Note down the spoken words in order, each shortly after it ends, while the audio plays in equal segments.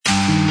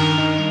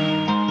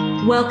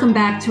Welcome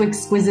back to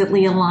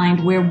Exquisitely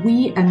Aligned, where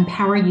we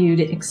empower you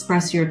to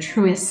express your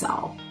truest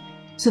self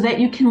so that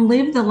you can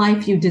live the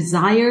life you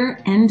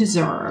desire and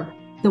deserve,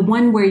 the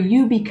one where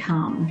you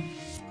become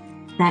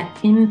that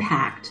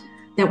impact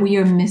that we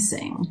are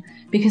missing.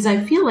 Because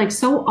I feel like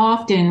so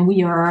often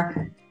we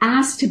are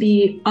asked to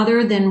be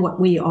other than what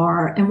we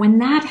are. And when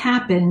that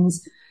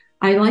happens,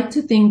 I like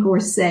to think or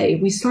say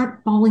we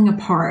start falling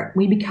apart.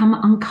 We become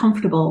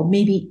uncomfortable,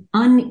 maybe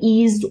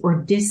uneased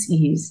or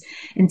diseased.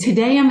 And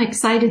today I'm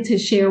excited to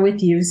share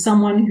with you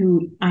someone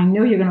who I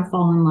know you're going to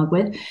fall in love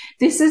with.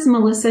 This is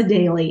Melissa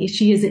Daly.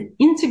 She is an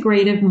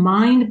integrative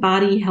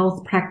mind-body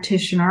health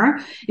practitioner.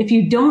 If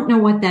you don't know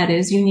what that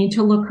is, you need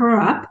to look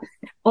her up.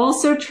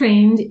 Also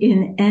trained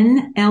in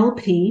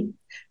NLP,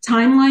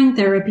 timeline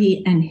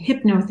therapy, and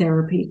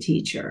hypnotherapy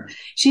teacher.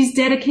 She's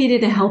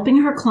dedicated to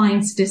helping her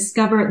clients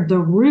discover the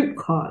root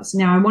cause.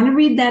 Now, I want to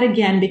read that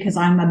again because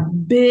I'm a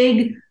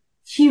big,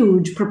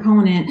 huge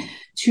proponent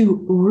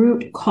to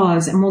root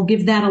cause, and we'll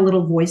give that a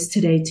little voice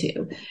today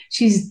too.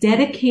 She's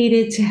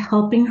dedicated to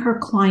helping her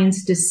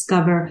clients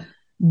discover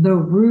the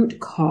root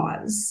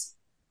cause,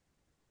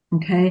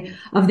 okay,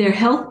 of their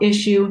health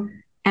issue,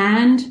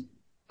 and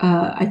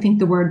I think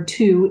the word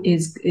 "to"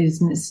 is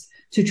missed.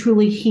 To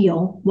truly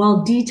heal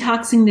while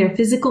detoxing their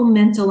physical,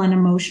 mental, and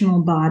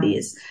emotional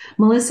bodies.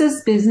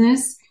 Melissa's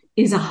business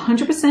is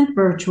 100%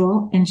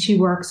 virtual, and she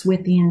works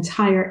with the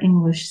entire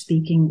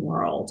English-speaking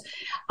world.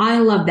 I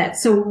love that.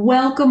 So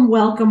welcome,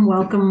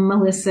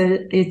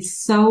 Melissa. It's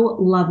so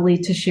lovely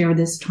to share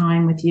this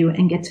time with you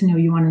and get to know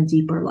you on a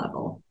deeper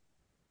level.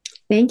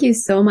 Thank you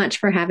so much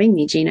for having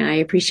me, Gina. I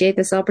appreciate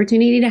this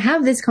opportunity to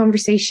have this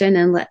conversation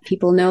and let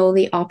people know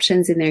the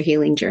options in their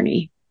healing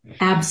journey.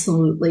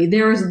 Absolutely.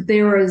 There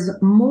is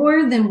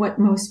more than what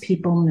most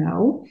people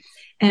know.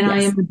 And yes. I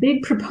am a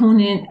big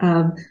proponent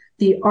of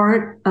the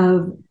art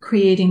of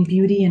creating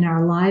beauty in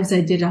our lives.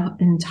 I did an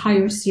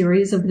entire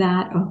series of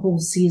that, a whole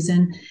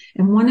season,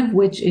 and one of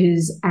which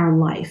is our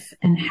life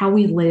and how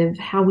we live,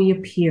 how we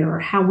appear,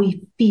 how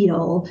we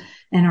feel,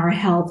 and our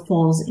health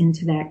falls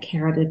into that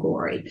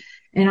category.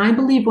 And I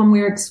believe when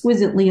we're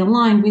exquisitely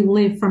aligned, we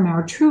live from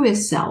our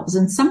truest selves.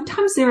 And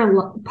sometimes there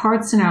are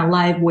parts in our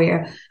life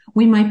where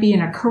we might be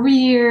in a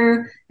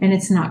career and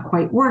it's not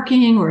quite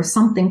working, or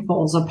something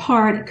falls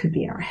apart. It could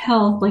be our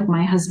health, like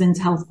my husband's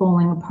health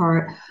falling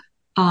apart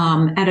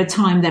at a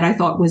time that I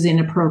thought was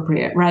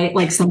inappropriate, right?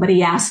 Like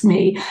somebody asked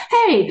me,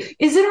 hey,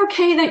 is it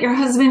okay that your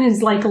husband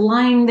is like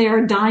lying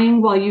there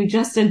dying while you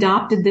just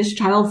adopted this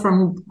child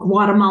from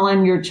Guatemala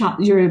and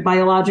your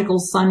biological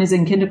son is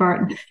in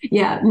kindergarten?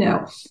 Yeah,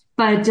 no.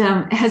 But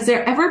has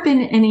there ever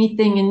been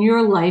anything in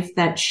your life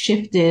that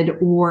shifted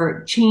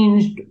or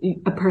changed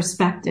a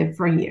perspective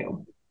for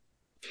you?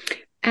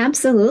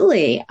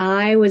 Absolutely.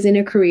 I was in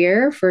a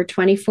career for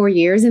 24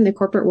 years in the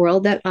corporate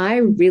world that I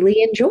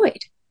really enjoyed.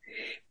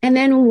 And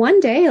then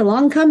one day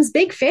along comes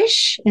Big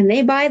Fish and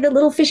they buy the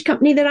little fish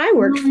company that I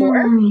worked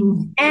for.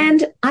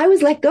 And I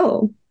was let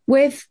go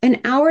with an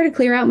hour to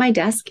clear out my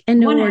desk and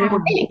no word of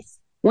thanks.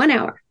 1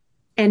 hour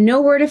and no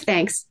word of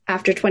thanks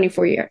after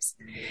 24 years.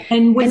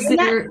 And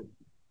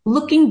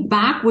looking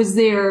back, was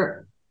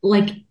there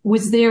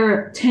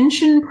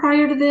tension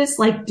prior to this?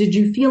 Like, did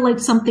you feel like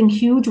something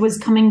huge was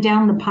coming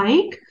down the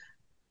pike?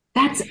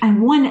 That's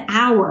 1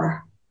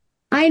 hour.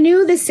 I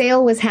knew the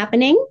sale was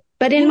happening.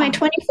 But in my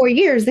 24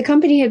 years, the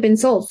company had been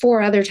sold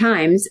 4 other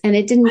times and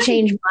it didn't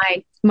change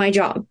my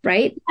job,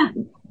 right? Yeah.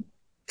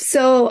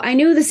 So I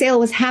knew the sale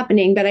was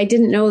happening, but I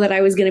didn't know that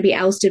I was going to be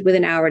ousted with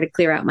an hour to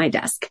clear out my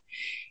desk.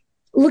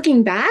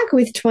 Looking back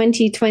with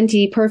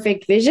 2020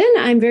 perfect vision,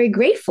 I'm very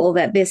grateful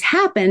that this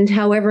happened.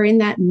 However, in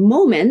that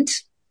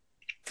moment,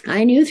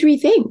 I knew 3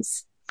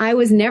 things. I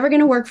was never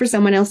going to work for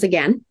someone else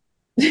again.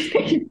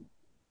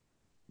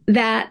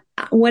 That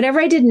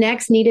whatever I did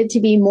next needed to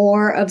be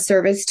more of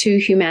service to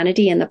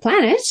humanity and the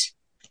planet,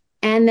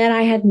 and that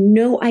I had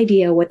no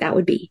idea what that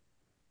would be.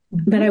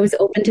 But I was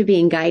open to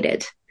being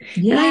guided.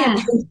 Yeah. And I had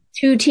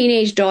 2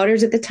 teenage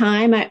daughters at the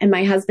time, and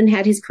my husband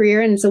had his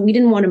career, and so we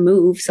didn't want to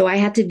move. So I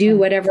had to do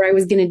whatever I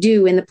was going to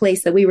do in the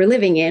place that we were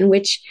living in,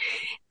 which,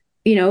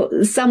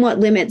 somewhat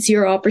limits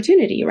your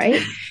opportunity,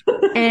 right?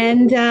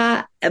 And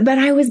but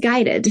I was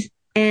guided,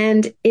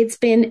 and it's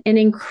been an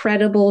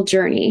incredible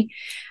journey.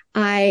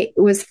 I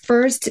was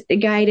first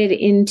guided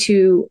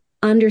into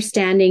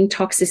understanding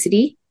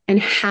toxicity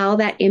and how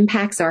that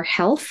impacts our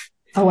health.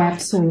 Oh,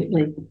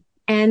 absolutely.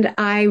 And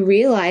I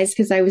realized,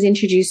 because I was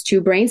introduced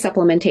to brain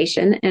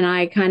supplementation, and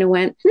I kind of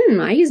went,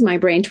 I use my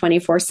brain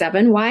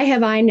 24/7. Why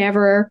have I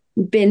never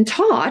been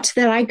taught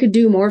that I could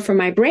do more for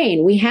my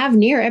brain? We have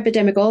near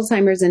epidemic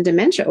Alzheimer's and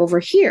dementia over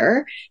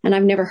here, and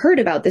I've never heard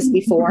about this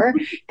before.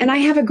 And I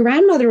have a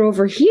grandmother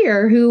over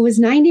here who was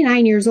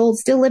 99 years old,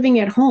 still living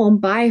at home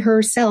by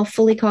herself,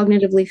 fully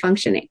cognitively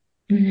functioning.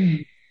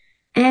 Mm-hmm.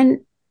 And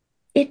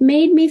it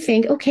made me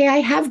think, okay,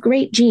 I have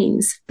great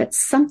genes, but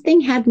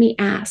something had me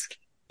ask,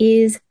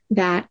 is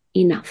that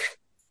enough?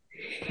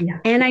 Yeah.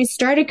 And I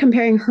started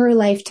comparing her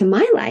life to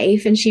my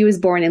life. And she was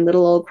born in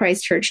little old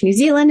Christchurch, New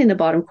Zealand, in the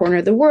bottom corner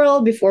of the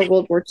world before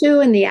World War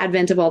II and the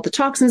advent of all the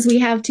toxins we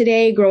have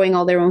today, growing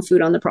all their own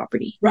food on the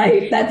property.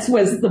 Right. That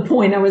was the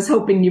point I was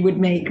hoping you would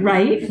make,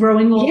 right?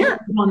 Growing all the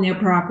food on their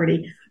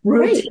property,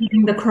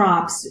 rotating the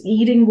crops,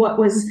 eating what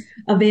was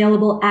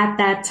available at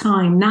that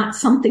time, not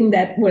something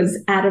that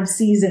was out of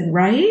season,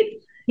 right?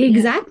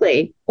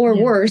 Exactly. Or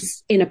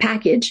worse, in a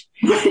package.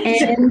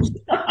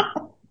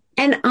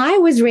 And I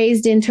was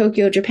raised in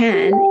Tokyo,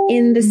 Japan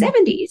in the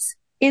 70s,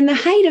 in the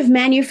height of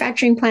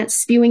manufacturing plants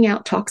spewing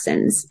out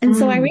toxins. And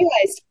so I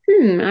realized,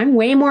 I'm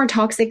way more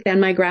toxic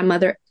than my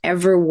grandmother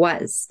ever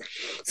was.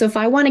 So if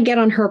I want to get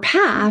on her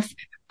path,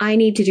 I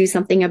need to do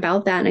something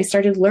about that. And I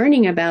started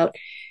learning about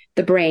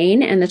the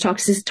brain and the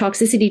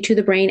toxicity to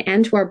the brain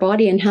and to our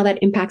body and how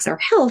that impacts our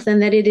health, and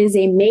that it is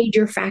a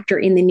major factor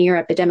in the near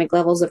epidemic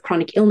levels of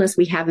chronic illness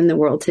we have in the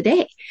world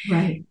today.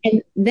 Right.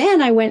 And then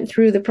I went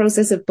through the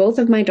process of both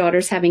of my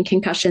daughters having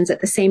concussions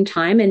at the same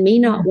time and me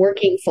not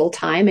working full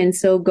time. And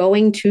so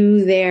going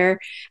to their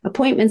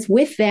appointments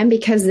with them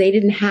because they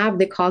didn't have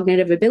the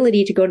cognitive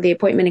ability to go to the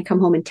appointment and come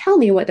home and tell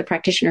me what the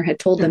practitioner had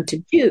told them to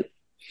do.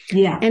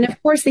 Yeah. And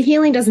of course, the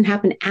healing doesn't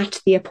happen at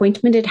the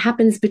appointment. It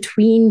happens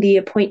between the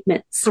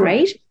appointments,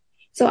 right?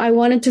 So I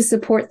wanted to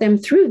support them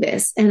through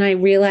this. And I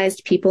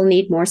realized people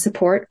need more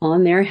support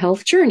on their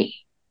health journey.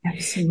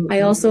 Absolutely.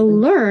 I also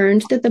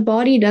learned that the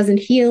body doesn't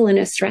heal in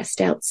a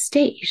stressed out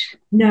state.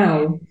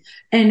 No.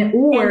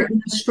 Or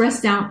in a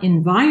stressed out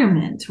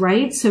environment,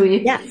 right? So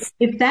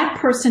if that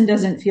person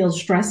doesn't feel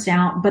stressed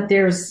out, but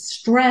there's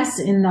stress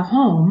in the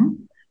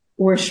home,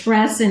 or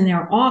stress in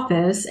their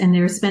office, and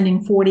they're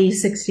spending 40,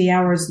 60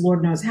 hours,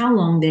 Lord knows how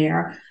long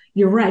there,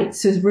 you're right.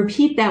 So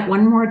repeat that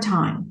one more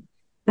time.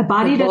 The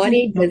body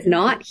does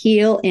not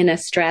heal in a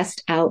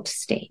stressed out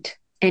state.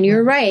 And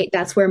you're right.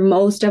 That's where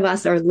most of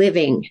us are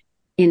living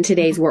in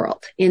today's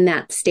world, in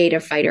that state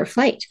of fight or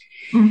flight.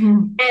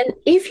 And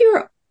if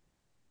you're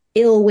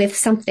ill with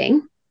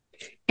something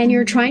and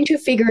you're trying to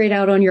figure it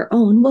out on your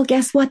own, well,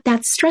 guess what?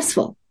 That's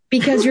stressful.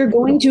 Because you're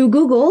going to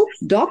Google,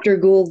 Dr.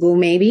 Google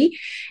maybe,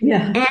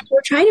 and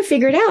you're trying to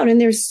figure it out.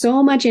 And there's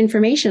so much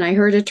information. I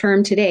heard a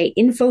term today,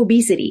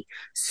 infobesity.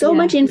 So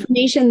much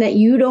information that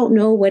you don't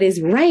know what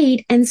is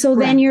right. And so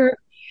then you're,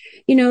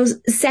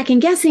 second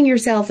guessing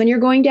yourself and you're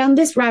going down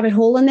this rabbit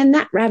hole and then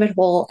that rabbit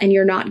hole and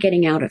you're not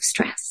getting out of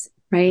stress,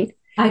 right?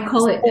 I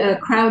call it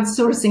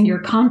crowdsourcing your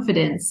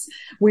confidence,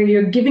 where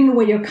you're giving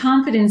away your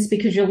confidence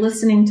because you're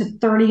listening to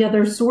 30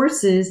 other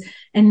sources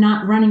and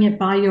not running it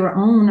by your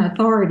own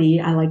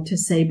authority, I like to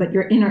say, but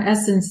your inner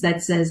essence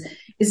that says,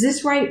 is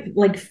this right?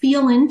 Like,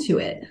 feel into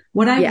it.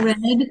 What I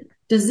read,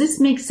 does this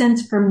make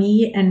sense for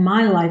me and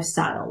my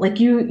lifestyle? Like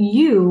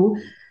you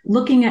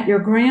looking at your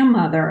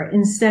grandmother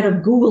instead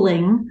of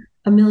Googling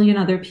a million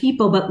other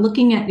people, but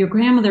looking at your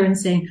grandmother and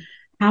saying,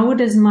 how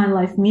does my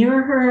life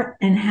mirror her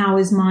and how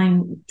is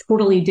mine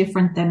totally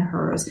different than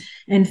hers?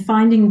 And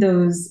finding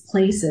those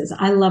places.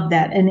 I love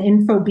that. And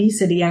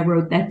infobesity, I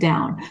wrote that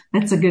down.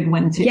 That's a good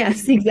one too.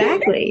 Yes,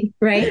 exactly.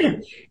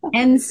 Right.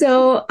 And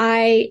so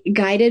I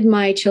guided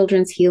my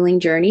children's healing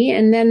journey.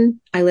 And then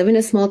I live in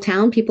a small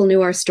town. People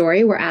knew our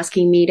story, were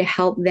asking me to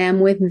help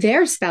them with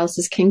their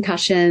spouse's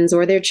concussions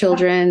or their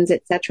children's,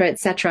 et cetera, et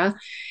cetera.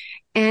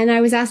 And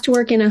I was asked to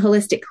work in a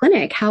holistic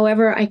clinic.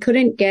 However, I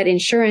couldn't get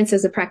insurance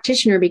as a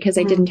practitioner because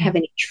I didn't have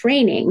any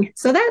training.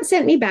 So that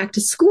sent me back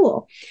to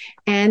school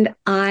and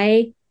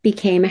I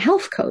became a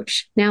health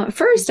coach. Now, at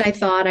first I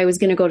thought I was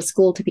going to go to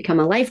school to become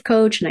a life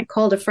coach. And I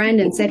called a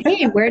friend and said,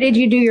 hey, where did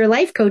you do your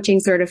life coaching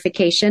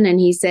certification? And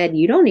he said,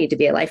 you don't need to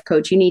be a life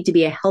coach. You need to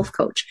be a health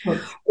coach. Well,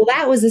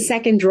 that was the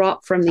second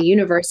drop from the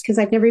universe because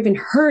I've never even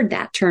heard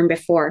that term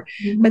before.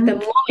 But the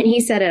moment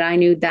he said it, I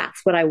knew that's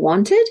what I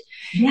wanted.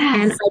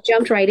 And I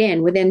jumped right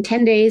in. Within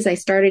 10 days, I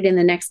started in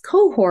the next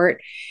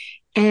cohort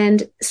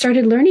and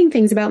started learning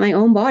things about my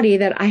own body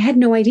that I had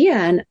no idea.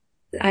 And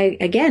I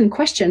again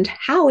questioned,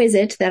 how is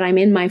it that I'm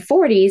in my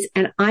 40s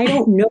and I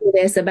don't know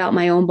this about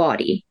my own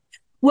body?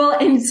 Well,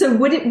 and so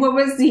what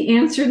was the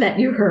answer that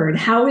you heard?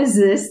 How is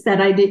this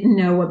that I didn't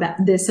know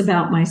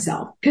about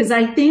myself? Because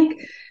I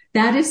think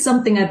that is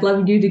something I'd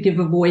love you to give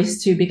a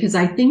voice to, because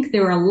I think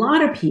there are a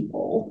lot of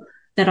people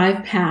that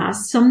I've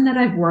passed, some that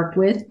I've worked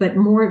with, but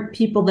more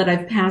people that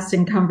I've passed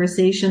in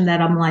conversation that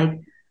I'm like,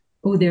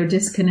 oh, they're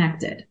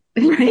disconnected,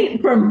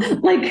 right? From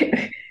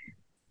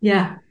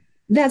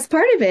That's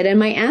part of it. And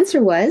my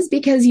answer was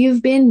because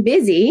you've been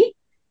busy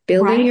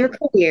building your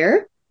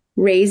career,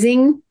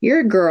 raising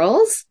your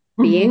girls,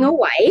 being a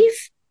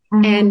wife.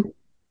 And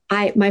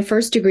my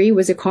first degree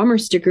was a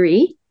commerce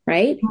degree,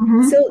 right?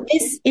 So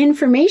this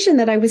information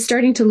that I was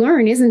starting to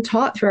learn isn't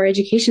taught through our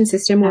education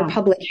system or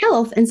public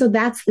health. And so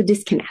that's the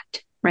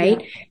disconnect,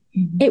 right?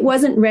 It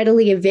wasn't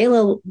readily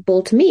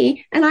available to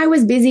me. And I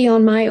was busy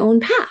on my own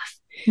path.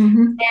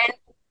 And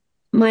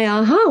my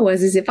aha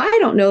was, if I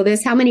don't know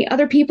this, how many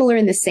other people are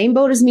in the same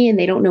boat as me and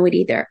they don't know it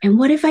either? And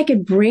what if I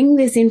could bring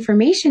this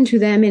information to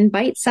them in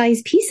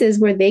bite-sized pieces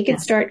where they could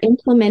start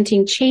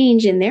implementing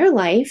change in their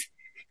life?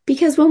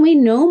 Because when we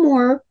know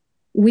more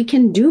we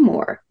can do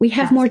more. We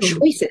have more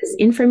Absolutely. choices.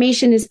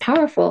 Information is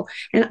powerful.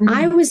 And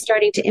I was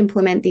starting to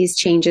implement these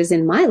changes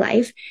in my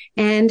life,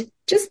 and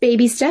just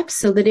baby steps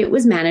so that it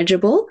was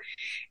manageable.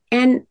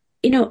 And,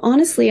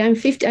 honestly, I'm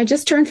 50. I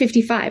just turned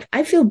 55.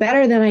 I feel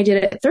better than I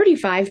did at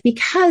 35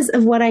 because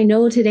of what I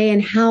know today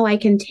and how I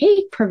can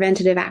take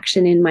preventative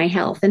action in my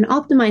health and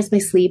optimize my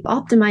sleep,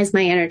 optimize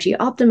my energy,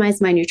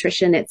 optimize my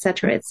nutrition, et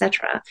cetera, et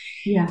cetera.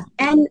 Yeah.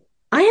 And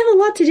I have a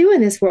lot to do in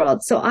this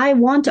world. So I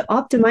want to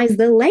optimize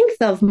the length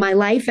of my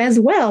life as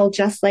well,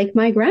 just like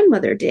my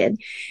grandmother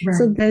did. Right.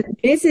 So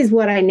this is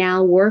what I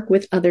now work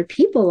with other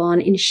people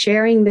on, in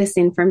sharing this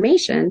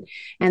information.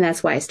 And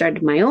that's why I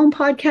started my own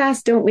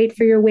podcast, Don't Wait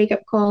for Your Wake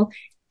Up Call,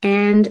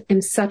 and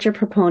am such a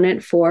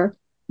proponent for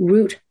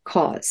root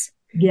cause.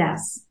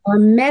 Yes. Our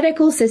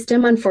medical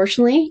system,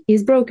 unfortunately,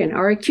 is broken.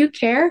 Our acute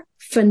care,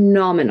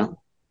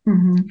 phenomenal.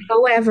 Mm-hmm.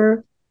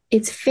 However,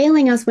 it's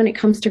failing us when it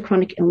comes to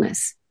chronic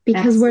illness.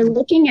 Because Absolutely. we're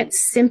looking at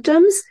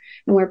symptoms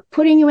and we're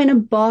putting you in a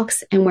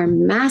box and we're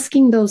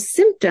masking those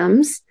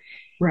symptoms,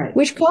 right,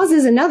 which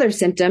causes another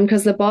symptom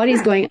because the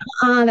body's going,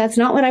 that's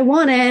not what I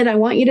wanted. I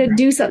want you to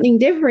do something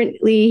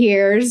differently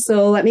here.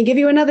 So let me give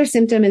you another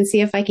symptom and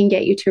see if I can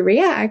get you to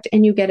react,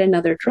 and you get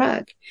another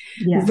drug.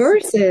 Yes.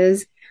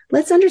 Versus,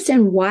 let's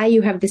understand why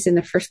you have this in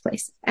the first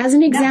place. As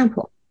an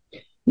example,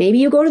 maybe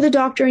you go to the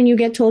doctor and you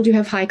get told you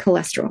have high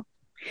cholesterol,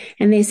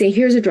 and they say,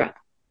 here's a drug.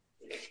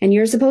 And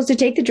you're supposed to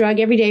take the drug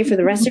every day for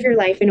the rest of your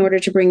life in order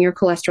to bring your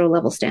cholesterol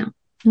levels down.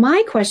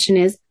 My question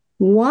is,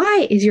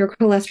 why is your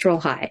cholesterol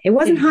high? It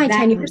wasn't high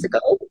 10 years ago.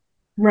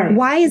 Right.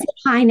 Why is it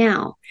high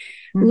now?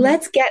 Mm-hmm.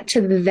 Let's get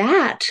to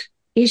that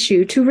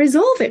issue to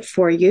resolve it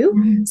for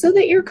you so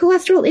that your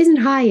cholesterol isn't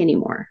high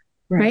anymore.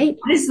 Right?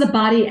 What is the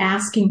body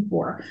asking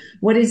for?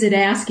 What is it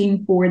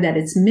asking for that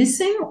it's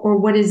missing? Or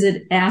what is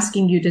it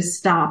asking you to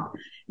stop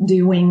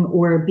doing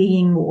or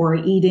being or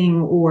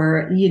eating,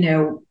 or,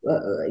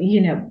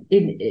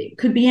 it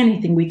could be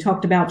anything. We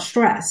talked about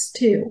stress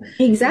too.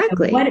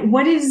 Exactly.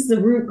 What is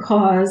the root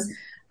cause?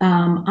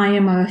 I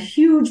am a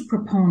huge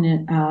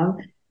proponent of,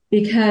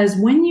 because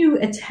when you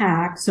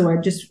attack, so I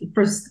just,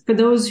 for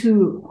those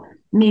who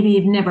maybe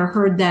have never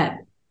heard that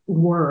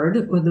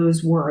word or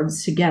those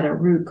words together,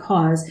 root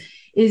cause,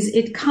 is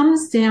it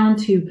comes down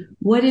to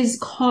what is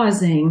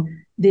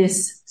causing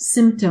this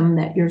symptom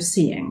that you're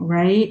seeing,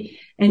 right?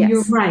 And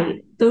you're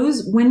right.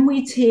 When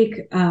we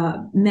take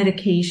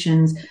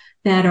medications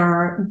that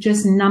are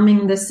just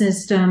numbing the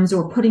systems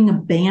or putting a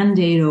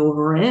Band-Aid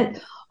over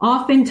it,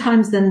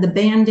 oftentimes then the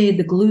Band-Aid,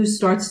 the glue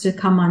starts to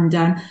come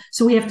undone.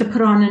 So we have to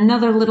put on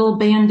another little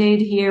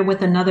Band-Aid here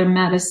with another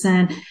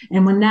medicine.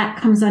 And when that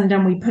comes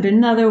undone, we put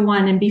another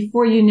one. And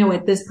before you know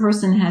it, this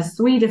person has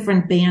 3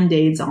 different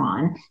Band-Aids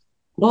on.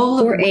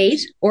 Or 8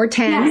 or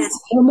 10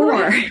 or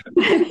more.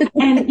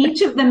 And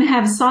each of them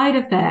have side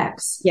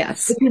effects.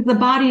 Yes. Because the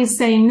body is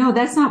saying, no,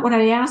 that's not what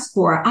I asked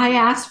for. I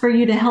asked for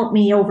you to help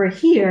me over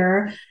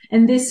here.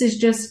 And this is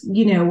just,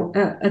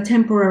 a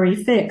temporary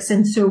fix.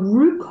 And so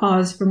root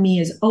cause for me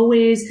is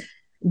always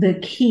the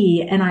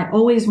key. And I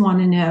always want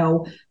to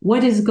know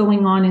what is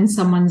going on in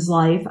someone's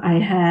life. I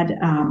had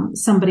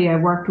somebody I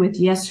worked with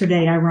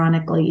yesterday,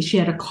 ironically, she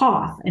had a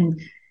cough and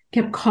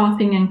kept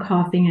coughing and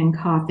coughing and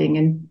coughing.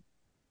 And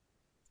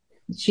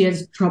she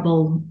has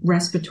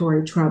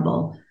respiratory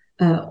trouble,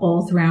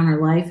 all throughout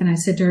her life. And I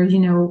said to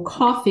her,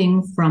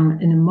 coughing from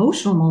an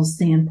emotional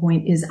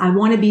standpoint is, I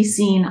want to be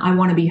seen. I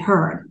want to be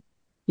heard.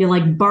 You're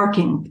like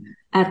barking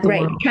at the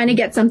world. Trying to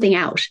get something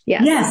out.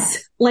 Yes.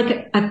 Yes.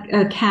 Like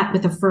a cat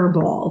with a fur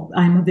ball.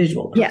 I'm a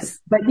visual person. Yes.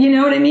 But you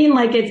know what I mean?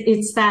 Like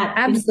it's that.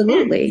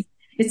 Absolutely.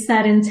 It's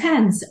that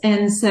intense.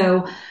 And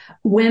so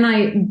when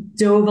I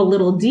dove a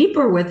little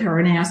deeper with her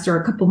and asked her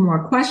a couple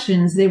more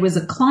questions, there was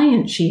a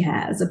client she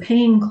has, a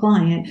paying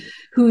client,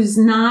 who's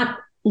not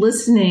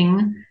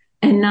listening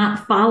and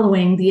not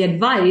following the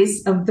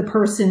advice of the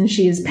person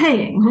she is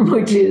paying,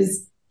 which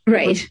is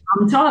right.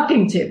 I'm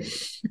talking to.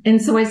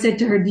 And so I said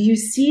to her, do you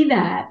see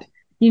that?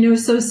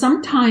 So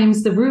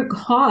sometimes the root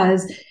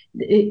cause,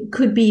 it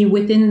could be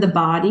within the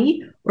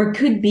body or it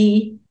could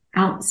be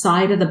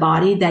outside of the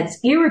body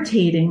that's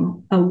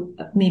irritating.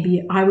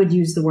 Maybe I would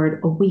use the word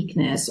a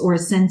weakness, or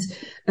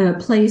a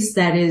place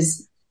that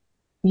is,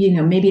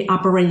 maybe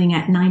operating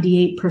at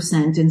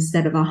 98%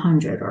 instead of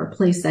 100, or a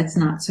place that's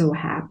not so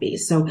happy.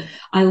 So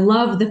I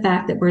love the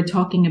fact that we're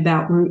talking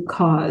about root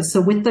cause.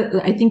 So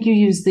I think you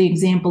used the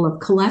example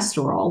of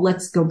cholesterol.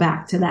 Let's go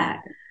back to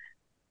that.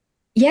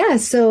 Yeah.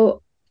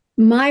 So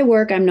my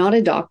work, I'm not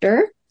a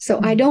doctor. So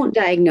I don't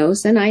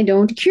diagnose and I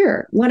don't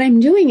cure. What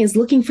I'm doing is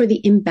looking for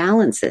the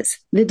imbalances,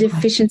 the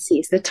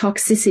deficiencies, the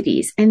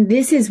toxicities. And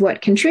this is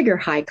what can trigger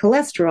high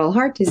cholesterol,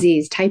 heart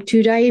disease, type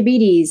 2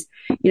 diabetes,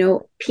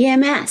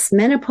 PMS,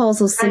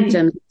 menopausal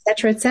symptoms, et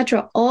cetera, et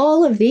cetera.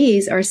 All of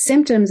these are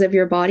symptoms of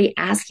your body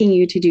asking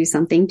you to do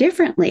something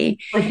differently.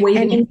 Like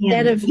waving and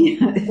instead of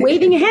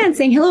waving a hand,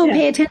 saying, hello,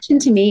 pay attention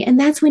to me. And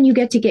that's when you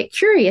get to get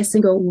curious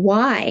and go,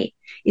 why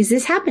is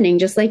this happening?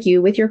 Just like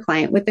you with your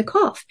client with the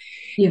cough.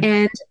 Yeah.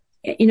 And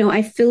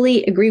I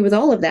fully agree with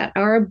all of that.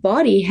 Our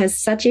body has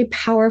such a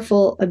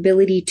powerful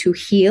ability to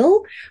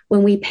heal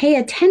when we pay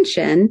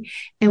attention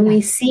and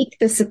we seek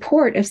the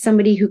support of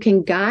somebody who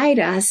can guide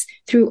us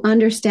through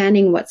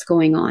understanding what's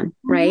going on,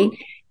 right?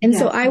 And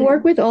so I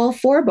work with all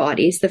four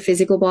bodies, the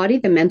physical body,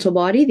 the mental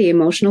body, the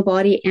emotional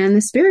body, and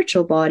the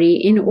spiritual body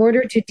in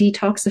order to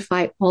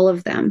detoxify all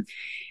of them.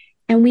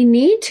 And we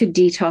need to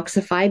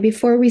detoxify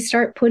before we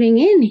start putting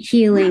in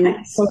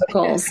healing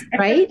protocols,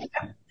 right?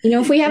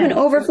 If we have an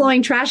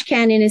overflowing trash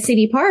can in a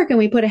city park and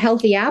we put a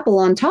healthy apple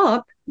on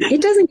top,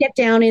 it doesn't get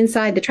down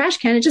inside the trash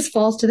can. It just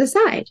falls to the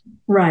side.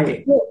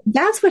 Right. Well,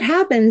 that's what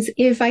happens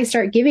if I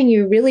start giving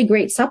you really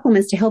great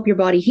supplements to help your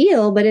body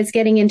heal, but it's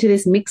getting into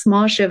this mix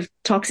mosh of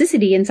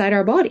toxicity inside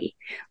our body.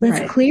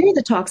 Let's clear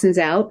the toxins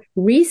out,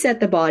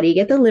 reset the body,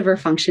 get the liver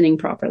functioning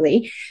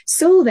properly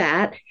so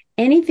that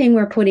anything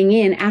we're putting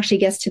in actually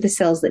gets to the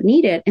cells that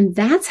need it. And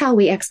that's how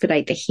we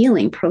expedite the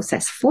healing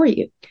process for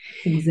you.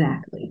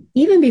 Exactly.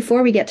 Even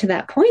before we get to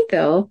that point,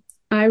 though,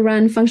 I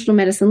run functional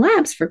medicine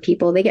labs for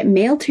people. They get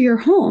mailed to your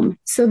home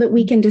so that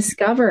we can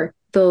discover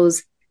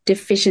those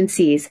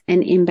deficiencies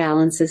and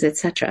imbalances,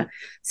 etc.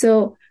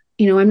 So,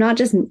 I'm not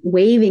just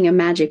waving a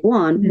magic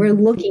wand. We're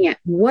looking at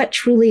what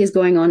truly is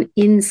going on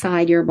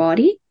inside your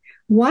body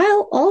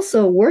while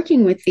also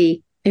working with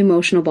the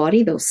emotional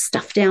body, those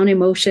stuffed down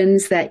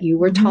emotions that you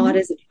were taught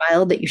as a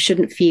child that you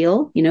shouldn't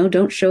feel,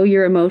 don't show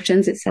your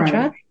emotions,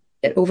 etc.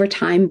 That over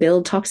time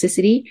build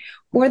toxicity,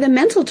 or the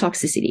mental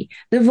toxicity,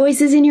 the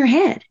voices in your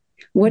head.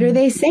 What are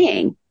they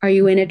saying? Are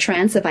you in a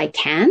trance of I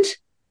can't,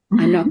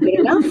 I'm not good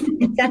enough,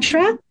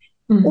 etc.?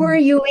 Or are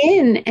you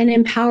in an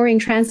empowering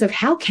trance of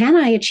how can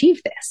I achieve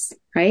this,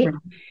 right?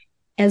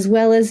 As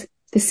well as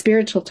the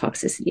spiritual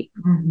toxicity.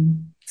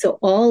 So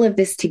all of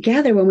this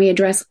together, when we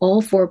address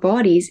all four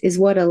bodies, is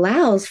what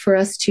allows for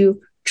us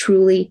to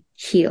truly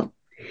heal.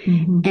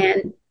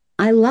 And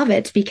I love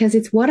it because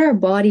it's what our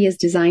body is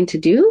designed to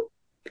do.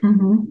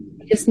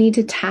 We just need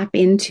to tap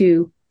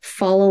into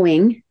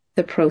following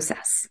the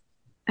process.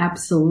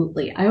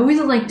 Absolutely. I always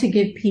like to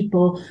give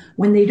people,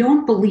 when they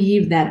don't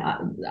believe that,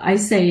 I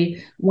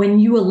say, when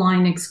you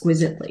align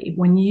exquisitely,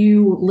 when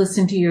you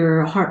listen to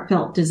your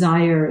heartfelt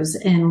desires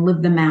and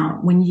live them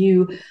out, when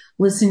you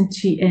listen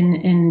to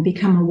and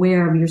become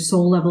aware of your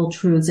soul level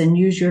truths and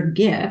use your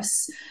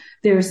gifts,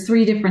 there's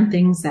three different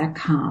things that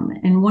come,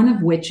 and one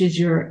of which is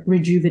your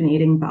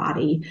rejuvenating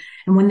body.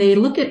 And when they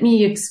look at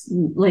me,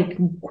 like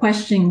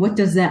questioning, what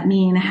does that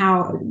mean?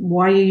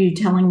 Why are you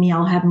telling me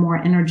I'll have more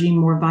energy,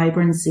 more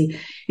vibrancy?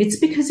 It's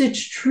because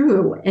it's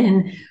true.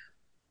 And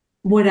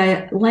what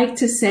I like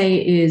to say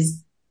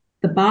is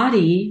the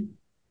body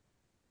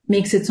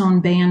makes its own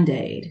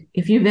Band-Aid.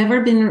 If you've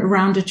ever been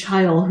around a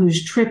child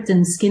who's tripped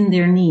and skinned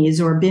their knees,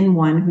 or been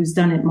one who's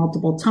done it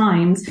multiple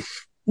times,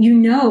 you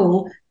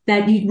know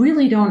that you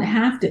really don't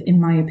have to, in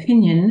my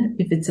opinion,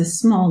 if it's a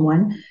small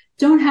one,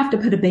 don't have to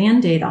put a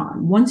Band-Aid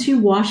on. Once you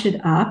wash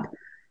it up,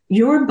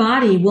 your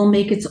body will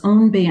make its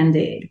own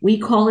Band-Aid. We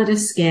call it a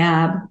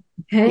scab.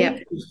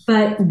 Okay.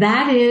 But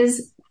that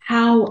is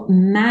how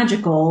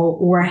magical,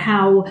 or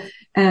how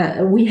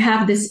we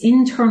have this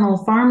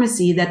internal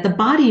pharmacy that the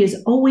body is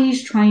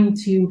always trying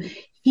to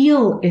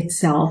heal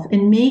itself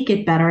and make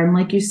it better. And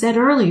like you said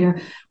earlier,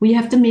 we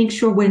have to make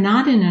sure we're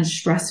not in a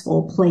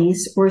stressful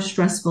place or a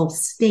stressful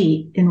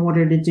state in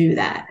order to do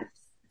that.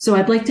 So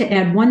I'd like to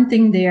add one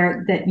thing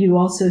there that you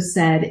also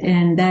said,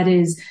 and that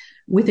is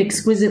with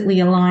exquisitely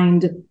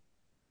aligned.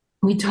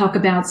 We talk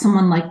about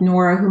someone like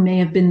Nora, who may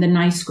have been the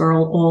nice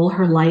girl all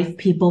her life,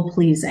 people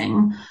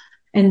pleasing.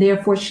 And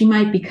therefore she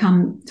might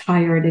become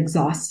tired,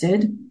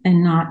 exhausted,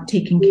 and not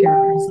taking care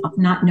of herself,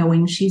 not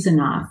knowing she's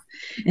enough.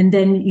 And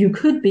then you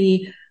could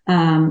be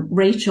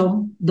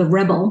Rachel, the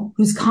rebel,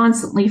 who's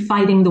constantly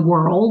fighting the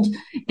world.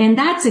 And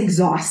that's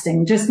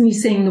exhausting. Just me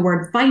saying the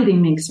word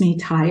fighting makes me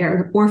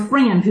tired. Or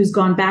Fran, who's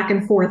gone back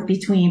and forth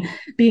between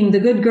being the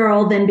good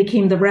girl, then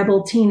became the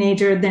rebel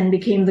teenager, then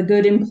became the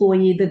good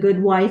employee, the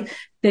good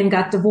wife, then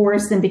got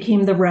divorced, then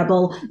became the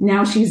rebel.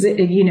 Now she's,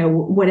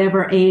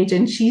 whatever age,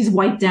 and she's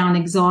wiped down,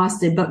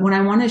 exhausted. But what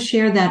I want to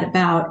share that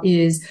about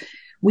is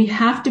we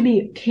have to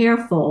be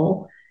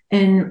careful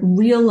and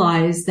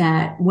realize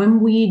that when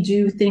we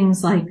do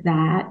things like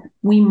that,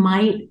 we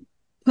might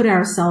put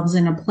ourselves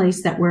in a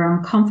place that we're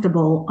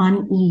uncomfortable,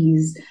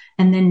 unease,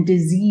 and then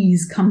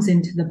disease comes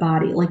into the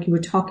body. Like you were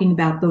talking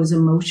about those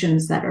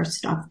emotions that are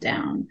stuffed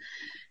down.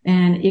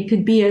 And it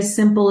could be as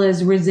simple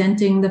as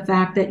resenting the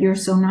fact that you're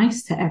so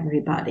nice to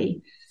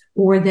everybody,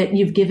 or that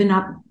you've given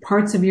up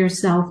parts of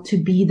yourself to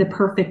be the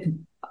perfect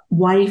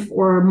wife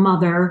or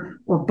mother,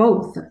 or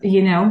both,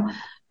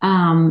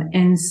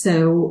 and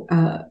so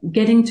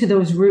getting to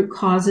those root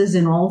causes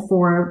in all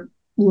four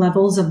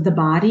levels of the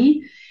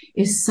body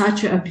is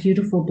such a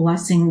beautiful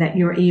blessing that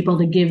you're able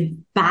to give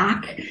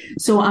back.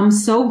 So I'm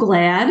so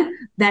glad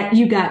that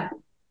you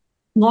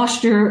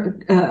lost your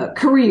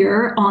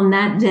career on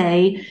that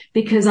day,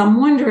 because I'm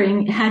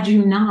wondering, had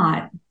you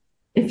not,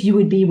 if you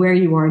would be where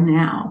you are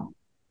now.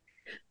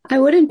 I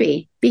wouldn't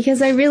be,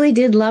 because I really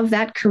did love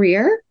that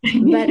career.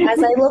 But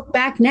as I look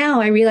back now,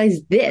 I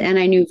realized this, and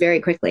I knew very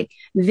quickly,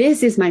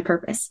 this is my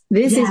purpose.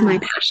 This is my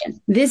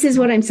passion. This is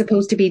what I'm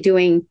supposed to be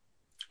doing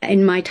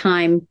in my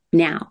time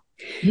now.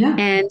 Yeah.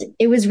 And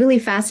it was really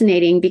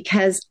fascinating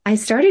because I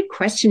started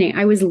questioning.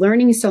 I was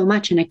learning so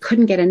much and I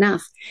couldn't get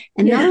enough.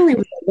 And not only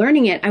was I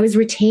learning it, I was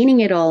retaining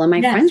it all. And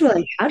my friends were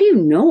like, how do you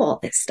know all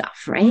this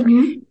stuff? Right.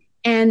 Mm-hmm.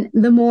 And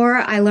the more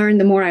I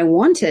learned, the more I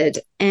wanted.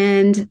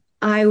 And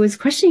I was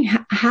questioning,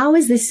 how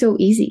is this so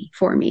easy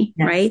for me?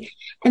 Yes. Right.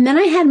 And then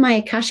I had my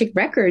Akashic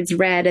records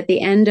read at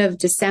the end of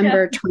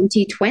December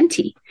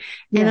 2020.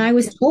 And I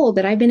was told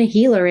that I've been a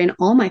healer in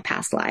all my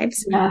past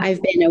lives. Yeah.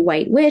 I've been a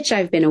white witch.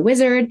 I've been a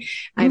wizard.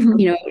 I've,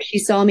 she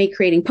saw me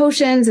creating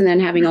potions and then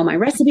having all my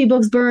recipe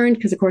books burned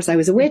because of course I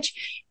was a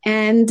witch.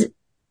 And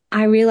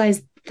I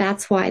realized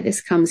that's why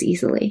this comes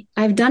easily.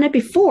 I've done it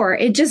before.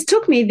 It just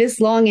took me this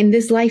long in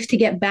this life to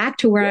get back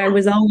to where I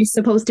was always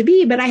supposed to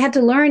be. But I had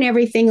to learn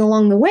everything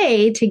along the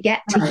way to get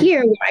to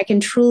here where I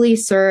can truly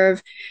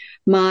serve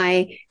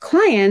my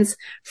clients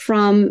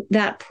from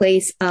that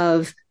place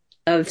of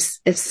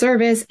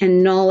service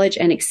and knowledge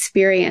and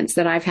experience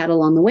that I've had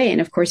along the way. And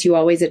of course, you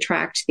always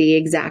attract the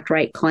exact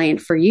right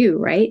client for you,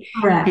 right?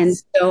 Correct. And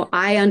so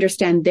I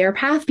understand their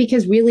path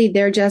because really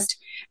they're just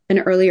an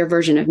earlier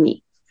version of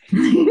me.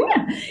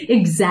 Yeah,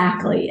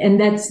 exactly. And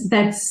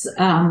that's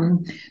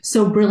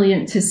so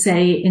brilliant to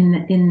say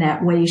in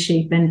that way,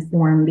 shape, and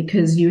form,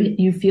 because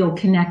you feel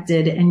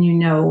connected and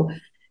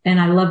and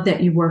I love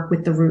that you work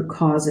with the root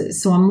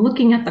causes. So I'm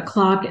looking at the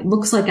clock. It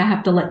looks like I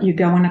have to let you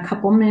go in a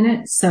couple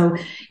minutes. So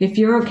if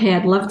you're okay,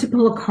 I'd love to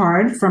pull a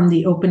card from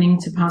the Opening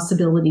to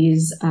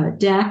Possibilities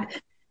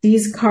deck.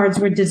 These cards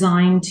were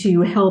designed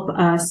to help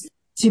us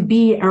to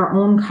be our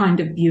own kind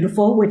of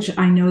beautiful, which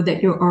I know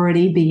that you're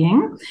already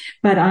being,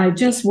 but I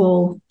just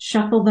will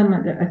shuffle them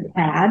a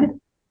tad.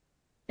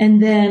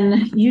 And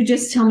then you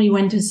just tell me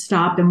when to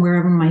stop, and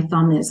wherever my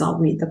thumb is, I'll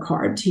read the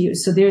card to you.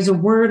 So there's a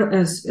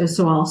word,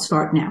 so I'll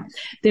start now.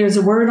 There's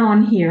a word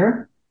on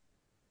here,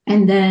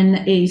 and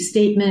then a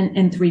statement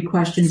and 3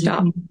 questions.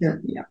 Stop.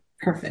 Yeah,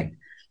 perfect.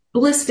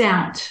 Blissed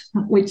out,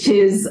 which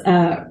is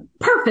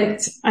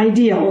perfect,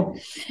 ideal.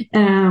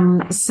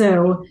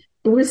 So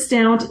Blissed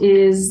Out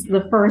is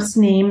the first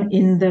name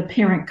in the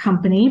parent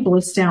company,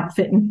 Blissed Out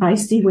Fit and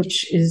Feisty,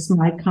 which is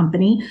my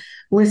company.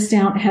 Blissed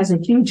Out has a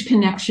huge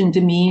connection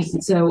to me.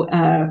 So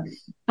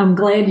I'm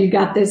glad you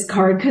got this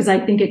card because I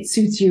think it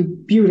suits you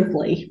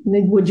beautifully.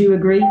 Would you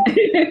agree?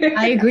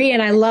 I agree.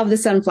 And I love the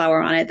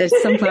sunflower on it. The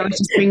sunflowers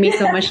just bring me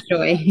so much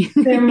joy.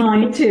 They're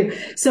mine too.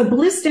 So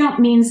Blissed Out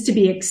means to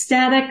be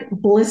ecstatic,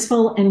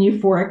 blissful, and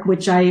euphoric,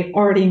 which I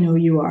already know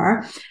you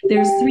are.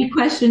 There's 3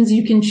 questions.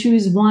 You can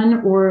choose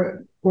one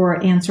or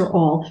answer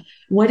all.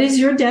 What is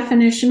your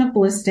definition of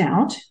blissed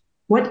out?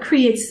 What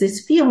creates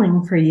this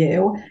feeling for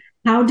you?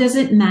 How does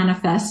it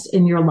manifest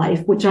in your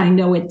life? Which I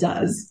know it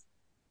does.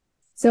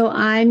 So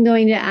I'm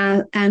going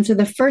to answer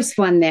the first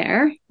one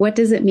there. What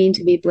does it mean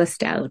to be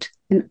blissed out?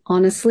 And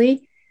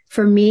honestly,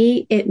 for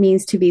me, it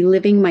means to be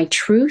living my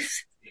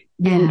truth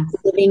and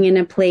living in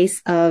a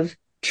place of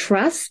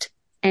trust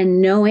and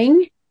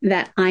knowing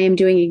that I am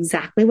doing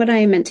exactly what I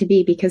am meant to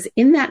be, because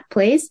in that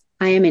place,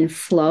 I am in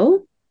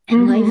flow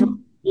and life is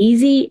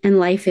easy and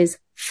life is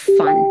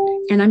fun.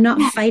 And I'm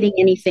not fighting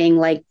anything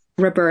like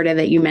Roberta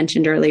that you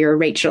mentioned earlier,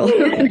 Rachel.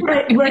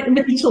 right,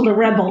 Rachel the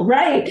Rebel,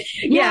 right?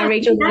 Yeah,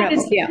 Rachel the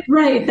Rebel. Yeah.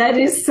 Right, that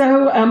is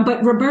so,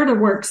 but Roberta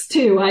works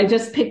too. I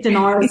just picked an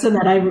R so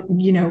that I,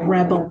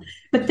 Rebel.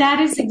 But that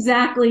is,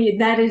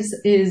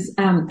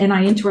 and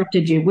I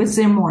interrupted you. Was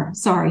there more?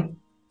 Sorry.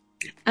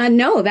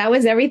 No, that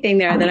was everything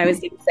there that I was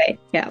going to say.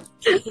 Yeah.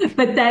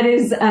 But that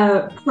is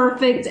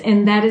perfect.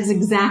 And that is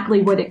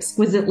exactly what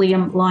exquisitely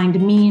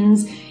aligned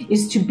means,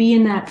 is to be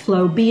in that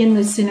flow, be in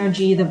the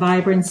synergy, the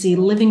vibrancy,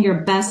 living your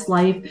best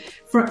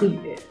life,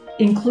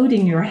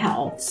 including your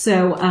health.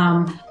 So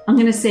I'm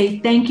going to say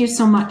thank you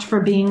so much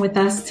for being with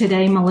us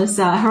today,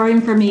 Melissa. Her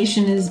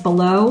information is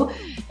below,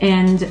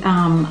 and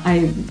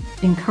I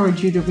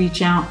encourage you to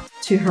reach out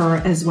to her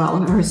as well.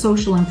 Her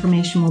social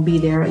information will be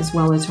there, as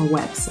well as her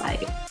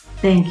website.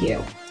 Thank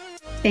you.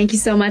 Thank you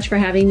so much for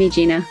having me,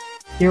 Gina.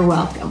 You're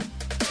welcome.